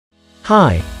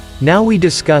Hi, now we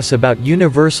discuss about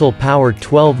universal power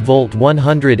 12V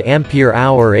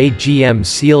 100Ah AGM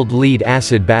sealed lead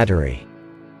acid battery.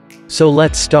 So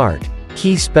let's start.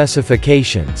 Key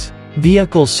specifications.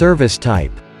 Vehicle service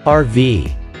type,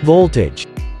 RV. Voltage,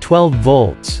 12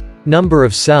 volts. Number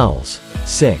of cells,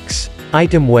 6.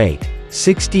 Item weight,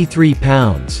 63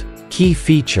 pounds. Key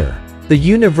feature. The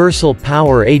universal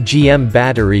power AGM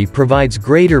battery provides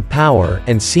greater power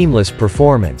and seamless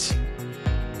performance.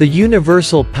 The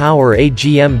universal power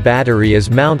AGM battery is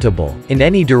mountable in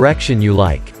any direction you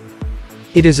like.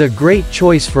 It is a great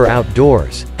choice for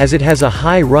outdoors, as it has a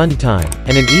high runtime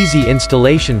and an easy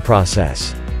installation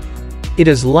process. It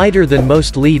is lighter than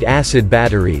most lead-acid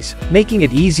batteries, making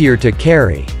it easier to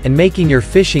carry, and making your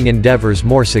fishing endeavors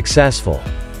more successful.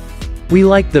 We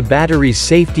like the battery's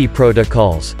safety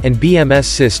protocols and BMS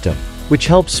system, which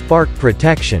helps spark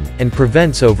protection and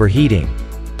prevents overheating.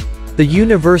 The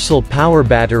universal power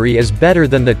battery is better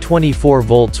than the 24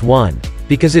 volts one,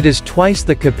 because it is twice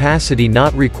the capacity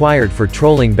not required for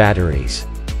trolling batteries.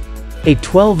 A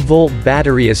 12-volt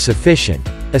battery is sufficient,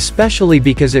 especially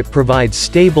because it provides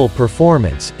stable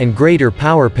performance and greater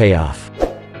power payoff.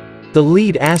 The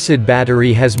lead-acid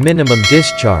battery has minimum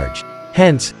discharge,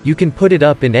 hence, you can put it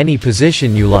up in any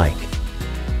position you like.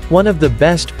 One of the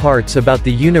best parts about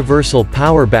the universal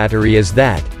power battery is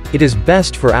that it is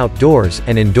best for outdoors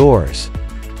and indoors.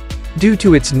 Due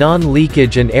to its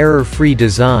non-leakage and error-free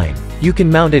design, you can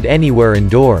mount it anywhere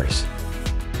indoors.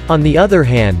 On the other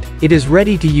hand, it is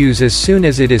ready to use as soon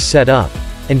as it is set up,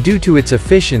 and due to its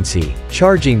efficiency,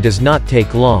 charging does not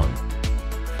take long.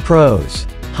 Pros: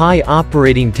 high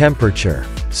operating temperature,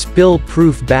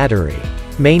 spill-proof battery,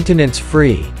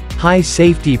 maintenance-free, high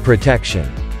safety protection.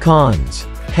 Cons: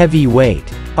 heavy weight.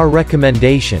 Our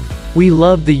recommendation: we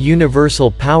love the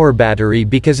universal power battery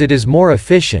because it is more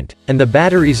efficient, and the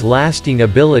battery's lasting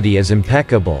ability is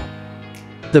impeccable.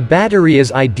 The battery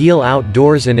is ideal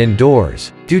outdoors and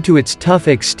indoors, due to its tough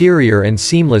exterior and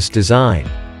seamless design.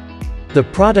 The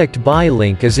product buy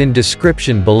link is in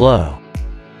description below.